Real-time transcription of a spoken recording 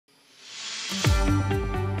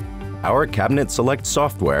Our CabinetSelect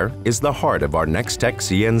software is the heart of our NEXTEC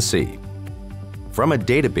CNC. From a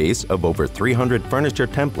database of over 300 furniture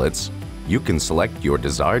templates, you can select your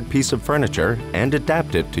desired piece of furniture and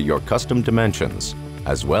adapt it to your custom dimensions,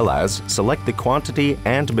 as well as select the quantity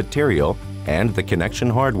and material and the connection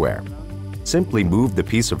hardware. Simply move the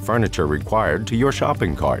piece of furniture required to your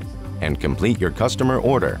shopping cart and complete your customer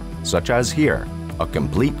order, such as here, a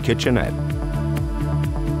complete kitchenette.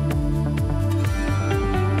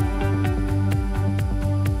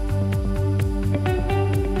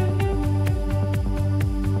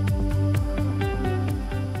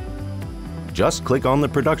 Just click on the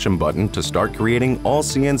production button to start creating all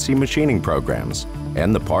CNC machining programs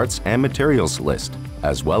and the parts and materials list,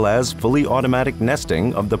 as well as fully automatic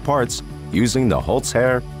nesting of the parts using the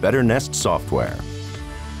HOLZ-HER Better Nest software.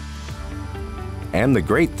 And the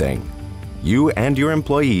great thing, you and your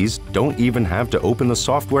employees don't even have to open the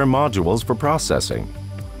software modules for processing.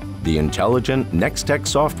 The intelligent NEXTEC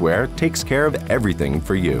software takes care of everything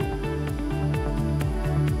for you.